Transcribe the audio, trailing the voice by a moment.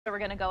So we're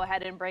going to go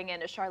ahead and bring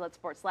in Charlotte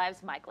Sports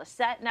Live's Mike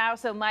Lissette now.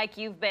 So, Mike,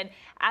 you've been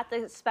at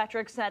the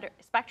Spectrum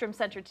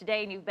Center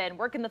today, and you've been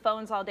working the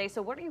phones all day. So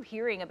what are you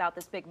hearing about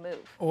this big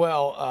move?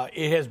 Well,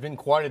 it has been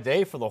quite a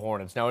day for the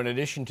Hornets. Now, in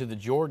addition to the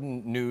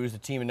Jordan news, the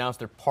team announced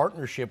their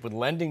partnership with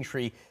Lending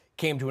Tree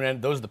came to an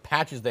end. Those are the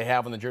patches they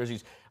have on the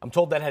jerseys. I'm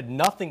told that had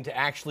nothing to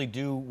actually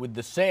do with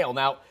the sale.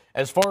 Now,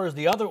 as far as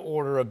the other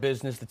order of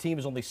business, the team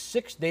is only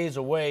 6 days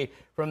away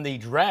from the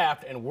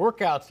draft, and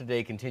workouts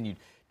today continued.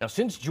 Now,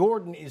 since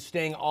Jordan is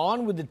staying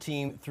on with the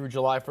team through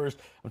July 1st,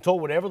 I'm told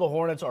whatever the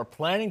Hornets are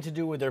planning to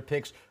do with their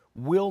picks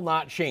will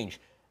not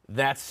change.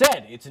 That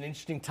said, it's an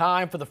interesting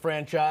time for the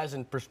franchise,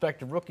 and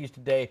prospective rookies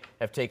today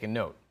have taken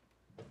note.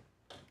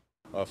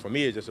 For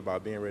me, it's just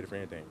about being ready for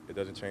anything. It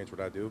doesn't change what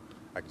I do.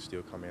 I can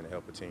still come in and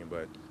help a team,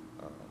 but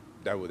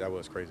that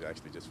was crazy,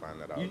 actually, just finding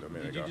that out a minute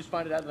ago. Did you just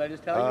find it out? Did I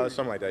just tell you?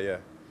 Something like that, yeah.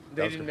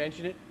 They didn't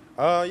mention it?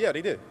 Yeah,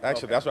 they did.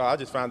 Actually, Okay. That's why I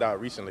just found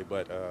out recently,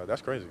 but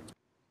that's crazy.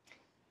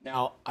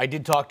 Now, I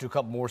did talk to a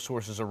couple more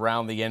sources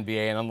around the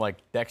NBA, and unlike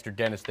Dexter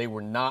Dennis, they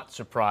were not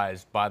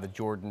surprised by the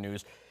Jordan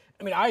news.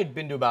 I mean, I had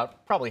been to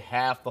about probably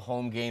half the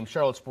home games.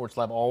 Charlotte Sports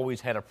Lab always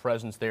had a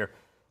presence there.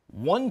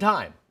 One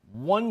time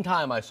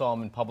I saw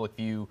him in public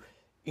view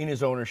in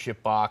his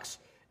ownership box.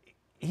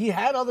 He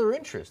had other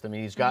interests. I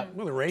mean, he's got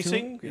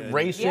racing,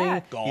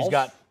 golf. He's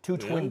got two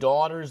twin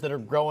daughters that are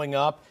growing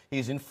up.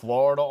 He's in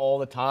Florida all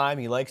the time.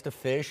 He likes to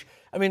fish.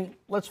 I mean,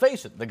 let's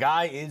face it, the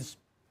guy is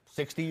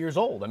 60 years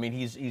old. I mean,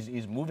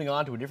 he's moving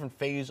on to a different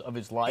phase of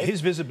his life.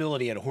 His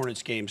visibility at a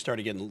Hornets game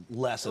started getting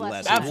less and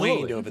less. Absolutely.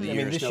 Waned over the years.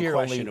 I mean, this year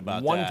only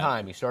one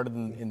time. He started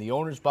in the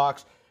owner's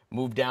box,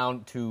 moved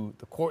down to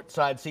the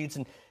courtside seats,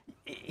 and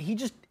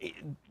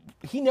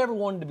he never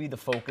wanted to be the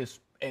focus,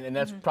 and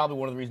that's probably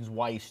one of the reasons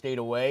why he stayed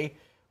away.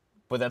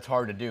 But that's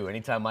hard to do.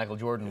 Anytime Michael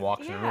Jordan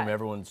walks in the room,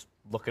 everyone's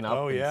looking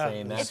up and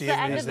saying that. It's the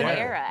end of an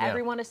era. Yeah.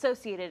 Everyone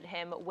associated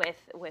him with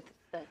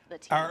the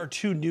team. Our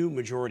two new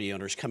majority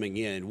owners coming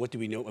in, what do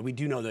we know? We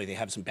do know that they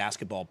have some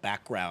basketball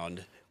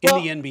background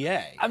in the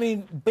NBA. I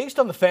mean, based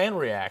on the fan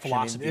reaction,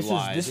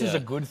 philosophy-wise, this is a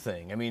good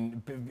thing. I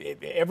mean,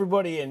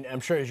 everybody, and I'm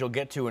sure as you'll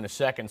get to in a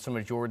second, some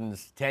of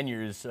Jordan's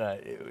tenures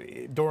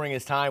during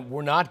his time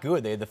were not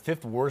good. They had the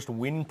 5th worst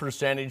win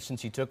percentage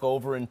since he took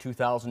over in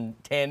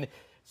 2010.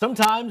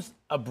 Sometimes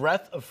a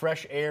breath of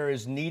fresh air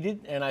is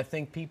needed, and I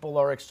think people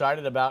are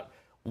excited about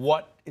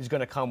what is going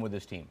to come with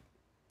this team.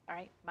 All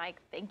right, Mike,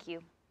 thank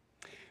you.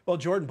 Well,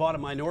 Jordan bought a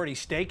minority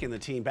stake in the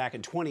team back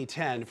in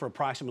 2010 for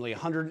approximately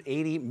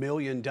 $180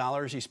 million.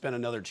 He spent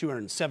another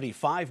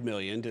 $275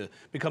 million to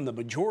become the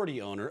majority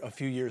owner a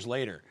few years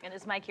later. And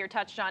as Mike here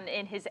touched on,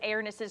 in his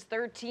Airness's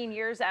 13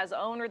 years as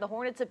owner, the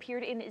Hornets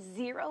appeared in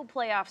 0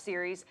 playoff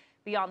series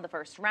beyond the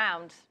first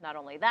round. Not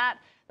only that,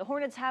 the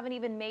Hornets haven't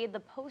even made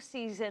the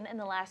postseason in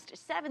the last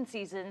 7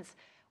 seasons,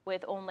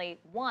 with only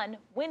 1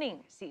 winning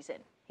season.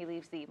 He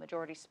leaves the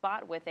majority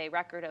spot with a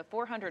record of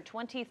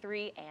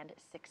 423 and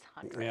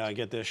 600. Yeah, I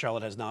get this.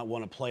 Charlotte has not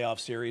won a playoff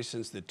series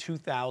since the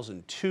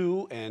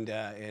 2002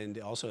 and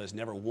also has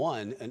never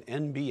won an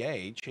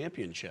NBA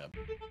championship.